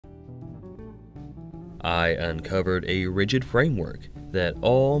I uncovered a rigid framework that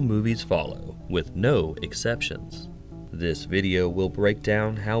all movies follow, with no exceptions. This video will break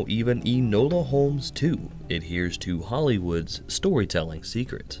down how even Enola Holmes 2 adheres to Hollywood's storytelling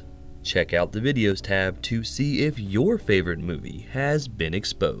secret. Check out the videos tab to see if your favorite movie has been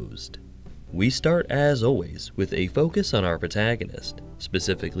exposed. We start as always with a focus on our protagonist,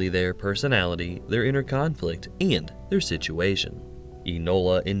 specifically their personality, their inner conflict, and their situation.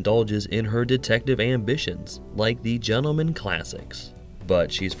 Enola indulges in her detective ambitions like the gentleman classics,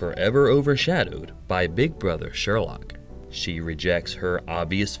 but she's forever overshadowed by big brother Sherlock. She rejects her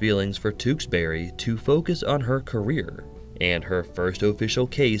obvious feelings for Tewkesbury to focus on her career, and her first official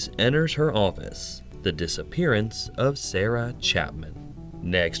case enters her office, the disappearance of Sarah Chapman.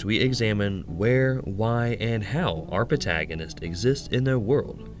 Next, we examine where, why, and how our protagonist exists in their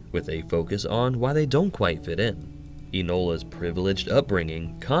world, with a focus on why they don't quite fit in. Enola's privileged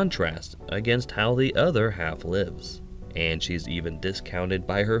upbringing contrasts against how the other half lives, and she's even discounted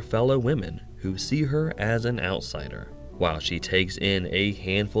by her fellow women who see her as an outsider, while she takes in a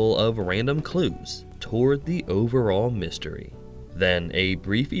handful of random clues toward the overall mystery. Then a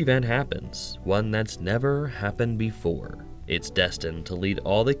brief event happens, one that's never happened before. It's destined to lead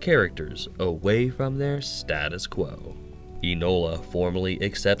all the characters away from their status quo. Enola formally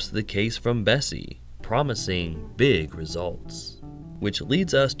accepts the case from Bessie, promising big results, which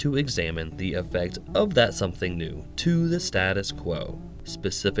leads us to examine the effect of that something new to the status quo,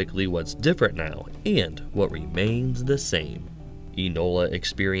 specifically what's different now and what remains the same. Enola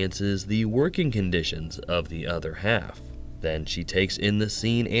experiences the working conditions of the other half. Then she takes in the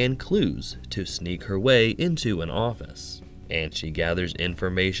scene and clues to sneak her way into an office, and she gathers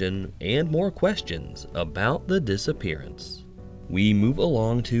information and more questions about the disappearance. We move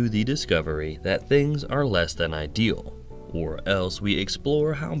along to the discovery that things are less than ideal, or else we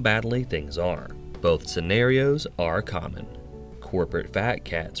explore how badly things are. Both scenarios are common. Corporate fat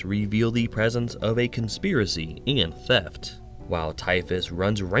cats reveal the presence of a conspiracy and theft, while Typhus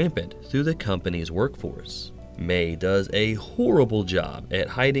runs rampant through the company's workforce. May does a horrible job at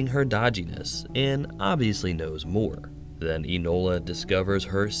hiding her dodginess and obviously knows more. Then Enola discovers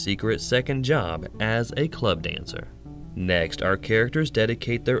her secret second job as a club dancer. Next, our characters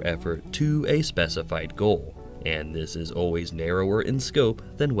dedicate their effort to a specified goal, and this is always narrower in scope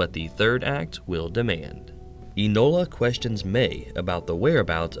than what the third act will demand. Enola questions May about the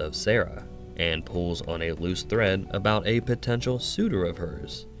whereabouts of Sarah, and pulls on a loose thread about a potential suitor of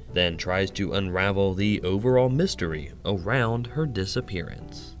hers, then tries to unravel the overall mystery around her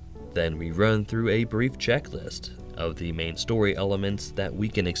disappearance. Then we run through a brief checklist of the main story elements that we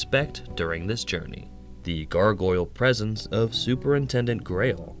can expect during this journey. The gargoyle presence of Superintendent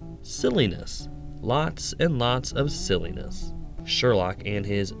Grail, silliness, lots and lots of silliness, Sherlock and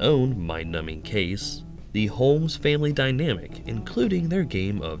his own mind-numbing case, the Holmes family dynamic including their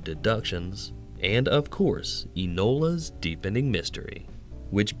game of deductions, and of course, Enola's deepening mystery.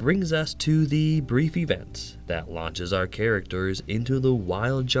 Which brings us to the brief event that launches our characters into the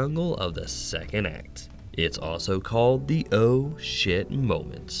wild jungle of the second act. It's also called the oh shit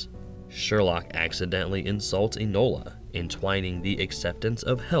moment. Sherlock accidentally insults Enola, entwining the acceptance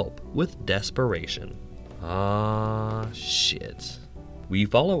of help with desperation. Ah, shit. We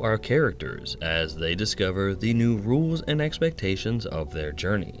follow our characters as they discover the new rules and expectations of their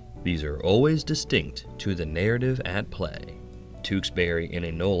journey. These are always distinct to the narrative at play. Tewkesbury and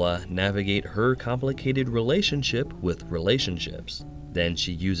Enola navigate her complicated relationship with relationships. Then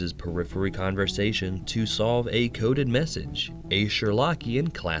she uses periphery conversation to solve a coded message, a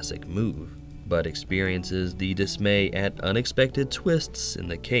Sherlockian classic move, but experiences the dismay at unexpected twists in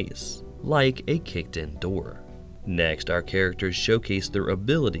the case, like a kicked-in door. Next, our characters showcase their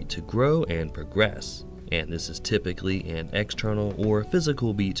ability to grow and progress, and this is typically an external or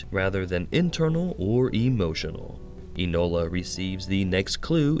physical beat rather than internal or emotional. Enola receives the next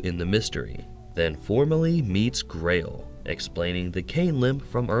clue in the mystery, then formally meets Grail, explaining the cane limp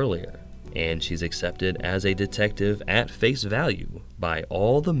from earlier, and she's accepted as a detective at face value by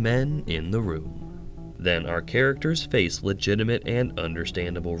all the men in the room. Then our characters face legitimate and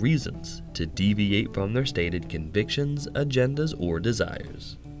understandable reasons to deviate from their stated convictions, agendas, or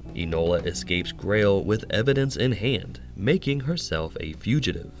desires. Enola escapes Grail with evidence in hand, making herself a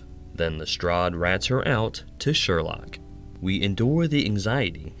fugitive. Then Lestrade rats her out to Sherlock. We endure the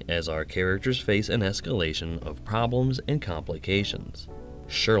anxiety as our characters face an escalation of problems and complications.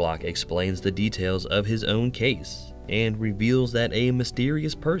 Sherlock explains the details of his own case and reveals that a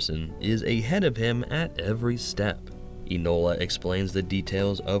mysterious person is ahead of him at every step. Enola explains the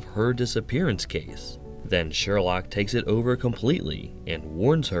details of her disappearance case. Then Sherlock takes it over completely and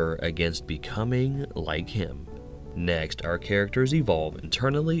warns her against becoming like him. Next, our characters evolve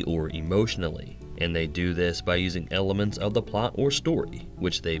internally or emotionally, and they do this by using elements of the plot or story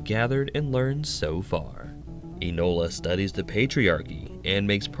which they've gathered and learned so far. Enola studies the patriarchy and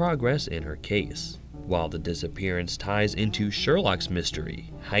makes progress in her case, while the disappearance ties into Sherlock's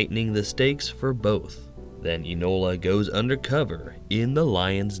mystery, heightening the stakes for both. Then Enola goes undercover in the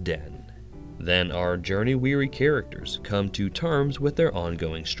lion's den. Then our journey-weary characters come to terms with their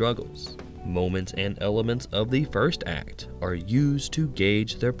ongoing struggles. Moments and elements of the first act are used to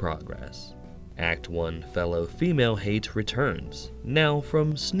gauge their progress. Act 1 fellow female hate returns, now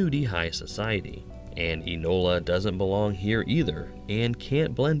from snooty high society. And Enola doesn't belong here either, and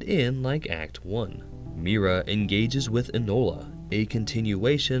can't blend in like Act 1. Mira engages with Enola, a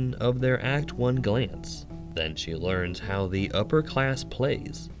continuation of their Act 1 glance. Then she learns how the upper class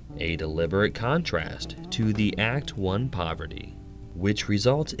plays, a deliberate contrast to the Act 1 poverty, which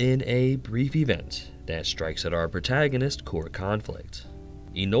results in a brief event that strikes at our protagonist's core conflict.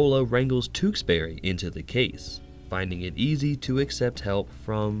 Enola wrangles Tewkesbury into the case, finding it easy to accept help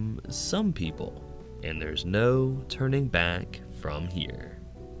from some people, and there's no turning back from here.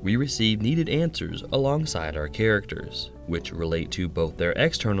 We receive needed answers alongside our characters, which relate to both their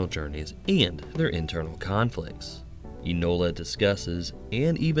external journeys and their internal conflicts. Enola discusses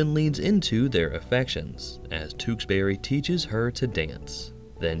and even leans into their affections as Tewkesbury teaches her to dance.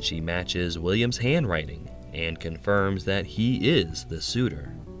 Then she matches William's handwriting and confirms that he is the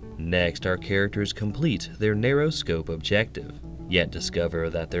suitor. Next, our characters complete their narrow scope objective, yet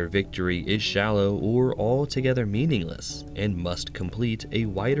discover that their victory is shallow or altogether meaningless and must complete a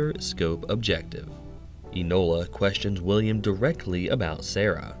wider scope objective. Enola questions William directly about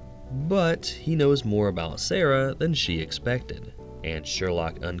Sarah, but he knows more about Sarah than she expected, and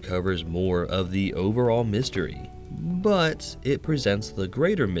Sherlock uncovers more of the overall mystery, but it presents the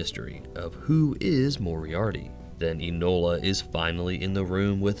greater mystery of who is Moriarty. Then Enola is finally in the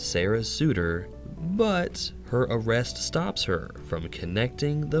room with Sarah's suitor, but her arrest stops her from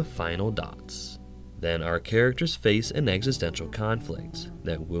connecting the final dots. Then our characters face an existential conflict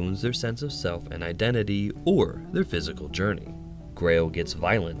that wounds their sense of self and identity or their physical journey. Grail gets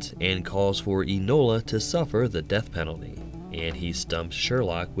violent and calls for Enola to suffer the death penalty, and he stumps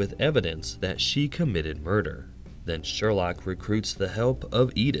Sherlock with evidence that she committed murder. Then Sherlock recruits the help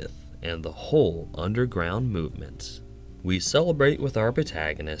of Edith and the whole underground movement. We celebrate with our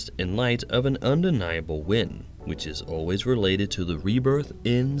protagonist in light of an undeniable win, which is always related to the rebirth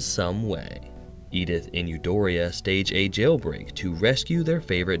in some way. Edith and Eudoria stage a jailbreak to rescue their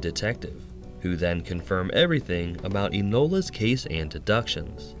favorite detective, who then confirm everything about Enola's case and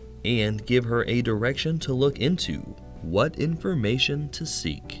deductions, and give her a direction to look into, what information to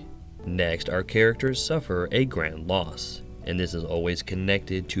seek. Next, our characters suffer a grand loss, and this is always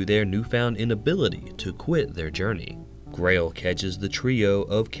connected to their newfound inability to quit their journey. Grail catches the trio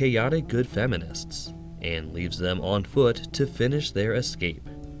of chaotic good feminists, and leaves them on foot to finish their escape.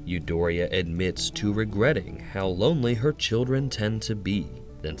 Eudoria admits to regretting how lonely her children tend to be,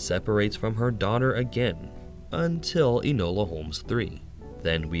 then separates from her daughter again, until Enola Holmes 3.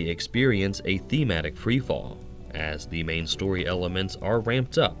 Then we experience a thematic freefall, as the main story elements are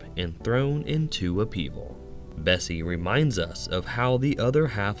ramped up and thrown into upheaval. Bessie reminds us of how the other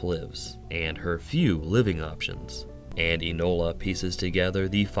half lives, and her few living options, and Enola pieces together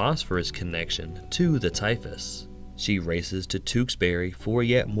the Phosphorus connection to the Typhus. She races to Tewkesbury for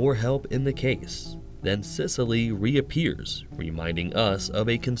yet more help in the case. Then Cicely reappears, reminding us of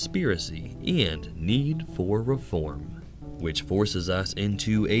a conspiracy and need for reform, which forces us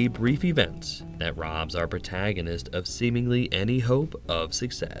into a brief event that robs our protagonist of seemingly any hope of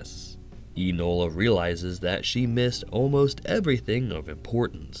success. Enola realizes that she missed almost everything of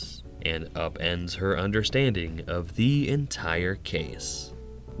importance, and upends her understanding of the entire case.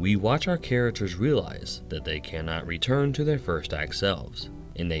 We watch our characters realize that they cannot return to their first act selves,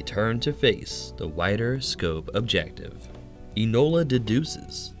 and they turn to face the wider scope objective. Enola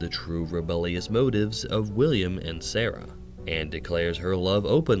deduces the true rebellious motives of William and Sarah, and declares her love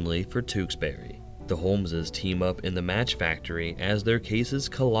openly for Tewkesbury. The Holmeses team up in the match factory as their cases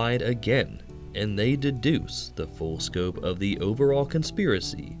collide again, and they deduce the full scope of the overall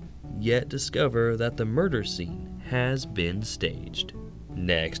conspiracy, yet discover that the murder scene has been staged.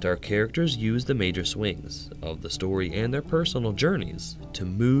 Next, our characters use the major swings of the story and their personal journeys to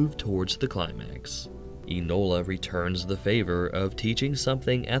move towards the climax. Enola returns the favor of teaching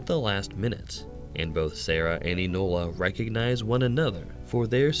something at the last minute, and both Sarah and Enola recognize one another for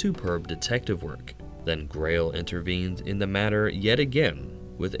their superb detective work. Then Grail intervenes in the matter yet again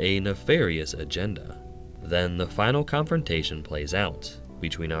with a nefarious agenda. Then the final confrontation plays out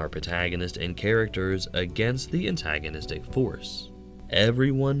between our protagonist and characters against the antagonistic force.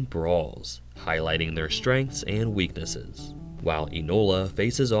 Everyone brawls, highlighting their strengths and weaknesses, while Enola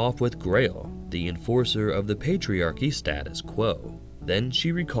faces off with Grail, the enforcer of the patriarchy status quo. Then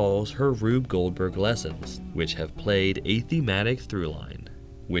she recalls her Rube Goldberg lessons, which have played a thematic throughline,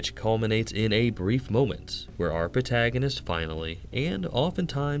 which culminates in a brief moment where our protagonist finally, and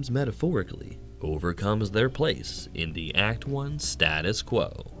oftentimes metaphorically, overcomes their place in the Act 1 status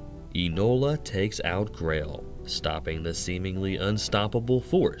quo. Enola takes out Grail, stopping the seemingly unstoppable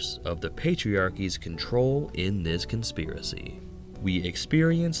force of the patriarchy's control in this conspiracy. We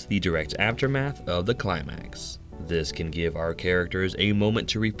experience the direct aftermath of the climax. This can give our characters a moment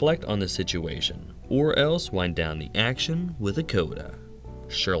to reflect on the situation, or else wind down the action with a coda.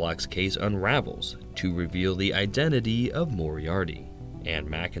 Sherlock's case unravels to reveal the identity of Moriarty, and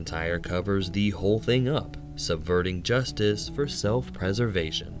McIntyre covers the whole thing up, subverting justice for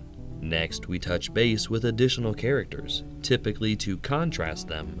self-preservation. Next, we touch base with additional characters, typically to contrast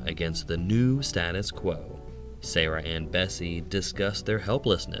them against the new status quo. Sarah and Bessie discuss their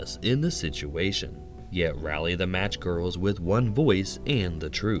helplessness in the situation, yet rally the match girls with one voice and the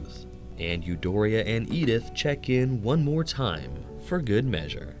truth. And Eudoria and Edith check in one more time for good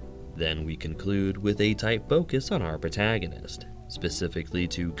measure. Then we conclude with a tight focus on our protagonist, specifically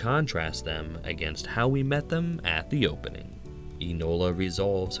to contrast them against how we met them at the opening. Enola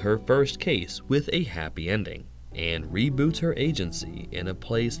resolves her first case with a happy ending, and reboots her agency in a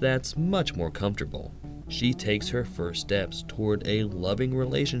place that's much more comfortable. She takes her first steps toward a loving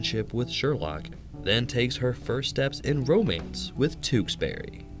relationship with Sherlock, then takes her first steps in romance with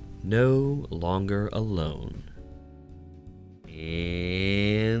Tewkesbury. No longer alone.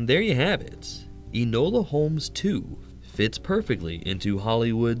 And there you have it. Enola Holmes 2 fits perfectly into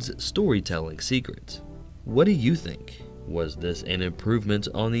Hollywood's storytelling secret. What do you think? Was this an improvement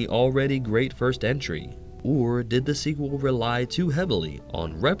on the already great first entry, or did the sequel rely too heavily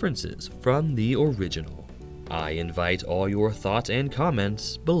on references from the original? I invite all your thoughts and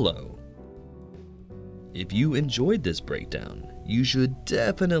comments below. If you enjoyed this breakdown, you should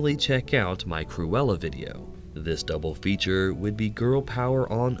definitely check out my Cruella video. This double feature would be girl power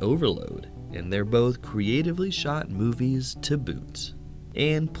on overload, and they're both creatively shot movies to boot.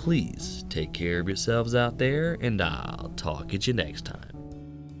 And please take care of yourselves out there, and I'll talk at you next time.